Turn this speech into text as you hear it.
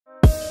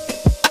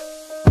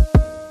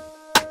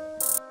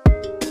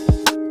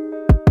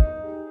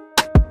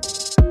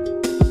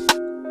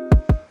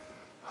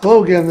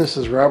Hello again, this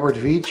is Robert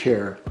Veach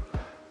here.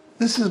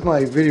 This is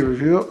my video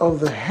review of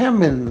the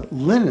Hawmam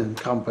Linen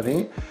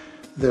Company.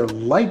 They're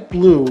light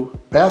blue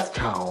bath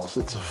towels.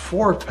 It's a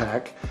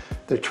 4-pack.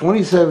 They're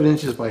 27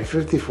 inches by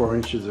 54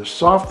 inches. They're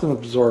soft and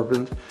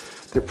absorbent.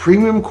 They're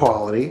premium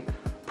quality,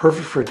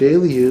 perfect for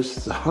daily use.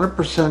 It's a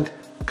 100%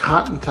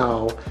 cotton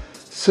towel,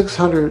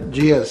 600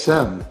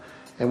 GSM.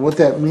 And what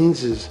that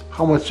means is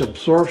how much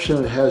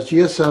absorption it has.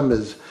 GSM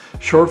is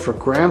short for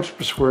grams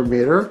per square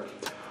meter.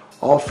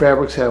 All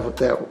fabrics have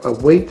a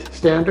weight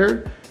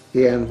standard,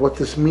 and what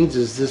this means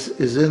is this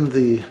is in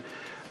the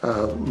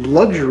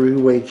luxury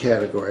weight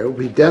category. It will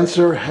be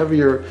denser,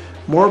 heavier,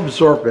 more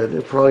absorbent.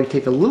 It'll probably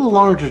take a little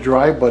longer to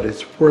dry, but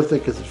it's worth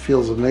it because it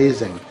feels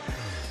amazing.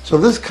 So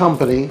this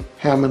company,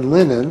 Hawmam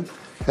Linen,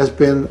 has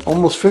been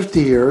almost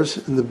 50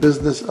 years in the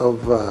business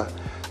of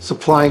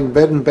supplying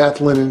bed and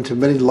bath linen to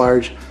many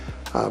large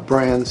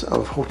brands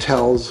of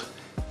hotels.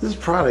 This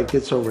product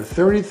gets over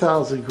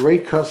 30,000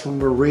 great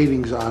customer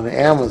ratings on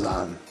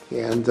Amazon,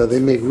 and they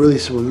make really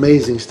some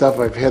amazing stuff.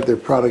 I've had their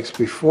products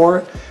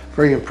before,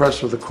 very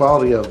impressed with the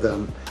quality of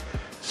them.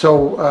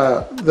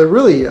 So they're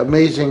really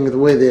amazing the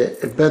way they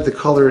embed the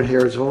color in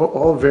here. It's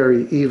all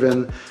very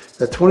even.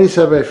 The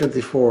 27 by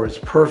 54 is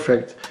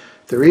perfect.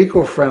 They're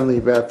eco-friendly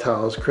bath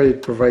towels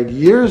created to provide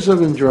years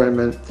of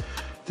enjoyment.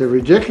 They're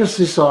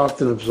ridiculously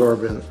soft and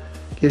absorbent.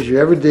 Gives you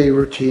everyday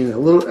routine a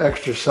little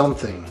extra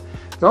something.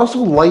 They're also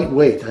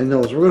lightweight. I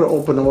know, so we're going to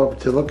open them up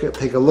to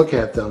take a look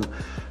at them,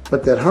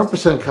 but that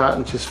 100%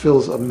 cotton just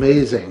feels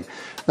amazing.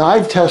 Now,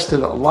 I've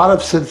tested a lot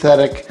of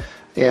synthetic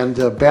and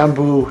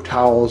bamboo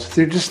towels.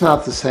 They're just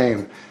not the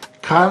same.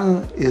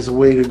 Cotton is the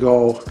way to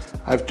go.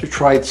 I've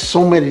tried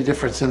so many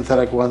different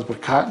synthetic ones,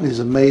 but cotton is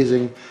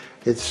amazing.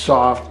 It's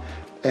soft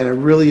and it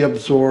really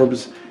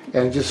absorbs,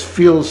 and it just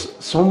feels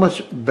so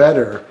much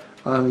better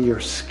on your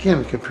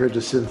skin compared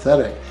to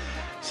synthetic.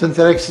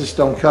 Synthetics just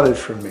don't cut it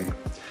for me.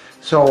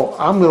 So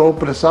I'm going to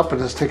open this up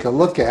and just take a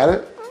look at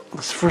it.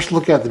 Let's first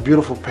look at the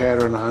beautiful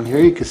pattern on here.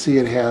 You can see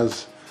it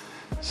has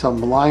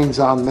some lines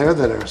on there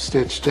that are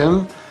stitched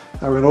in.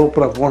 I'm going to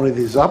open up one of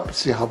these up and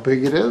see how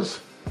big it is.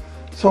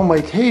 So my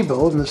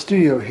table in the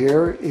studio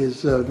here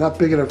is not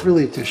big enough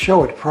really to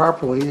show it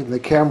properly in the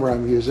camera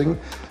I'm using.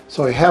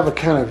 So I have it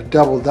kind of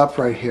doubled up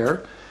right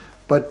here.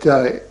 But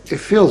it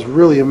feels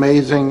really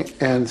amazing,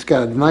 and it's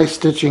got a nice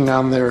stitching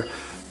on there.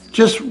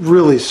 Just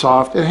really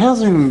soft. It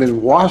hasn't even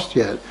been washed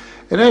yet.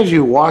 And as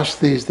you wash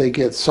these, they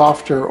get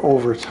softer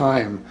over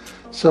time.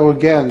 So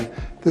again,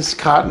 this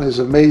cotton is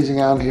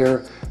amazing on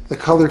here. The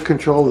color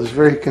control is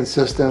very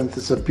consistent.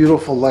 It's a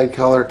beautiful light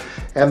color,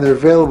 and they're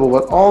available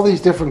with all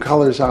these different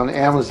colors on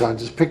Amazon.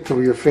 Just pick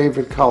your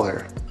favorite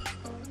color.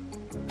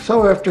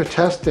 So after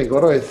testing,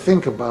 what do I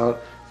think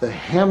about the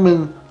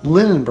Hawmam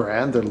Linen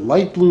brand? They're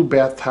light blue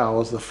bath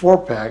towels, the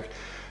 4-pack,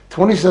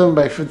 27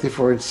 by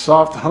 54 inch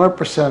soft,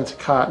 100%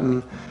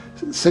 cotton,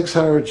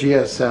 600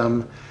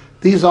 GSM.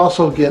 These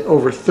also get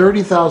over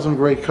 30,000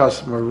 great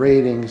customer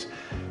ratings,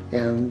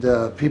 and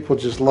people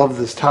just love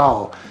this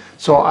towel.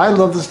 So I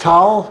love this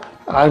towel.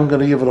 I'm going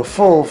to give it a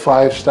full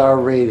 5-star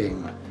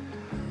rating.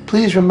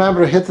 Please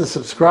remember to hit the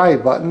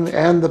subscribe button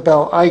and the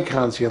bell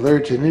icon so you're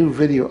alerted to new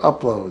video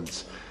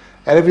uploads.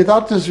 And if you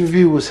thought this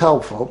review was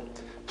helpful,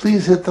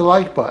 please hit the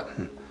like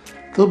button.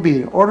 There'll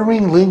be an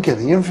ordering link in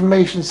the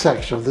information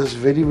section of this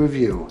video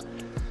review.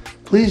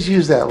 Please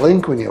use that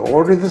link when you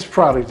order this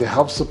product to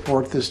help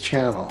support this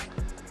channel.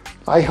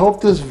 I hope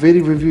this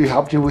video review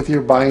helped you with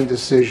your buying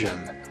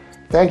decision.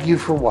 Thank you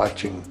for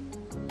watching.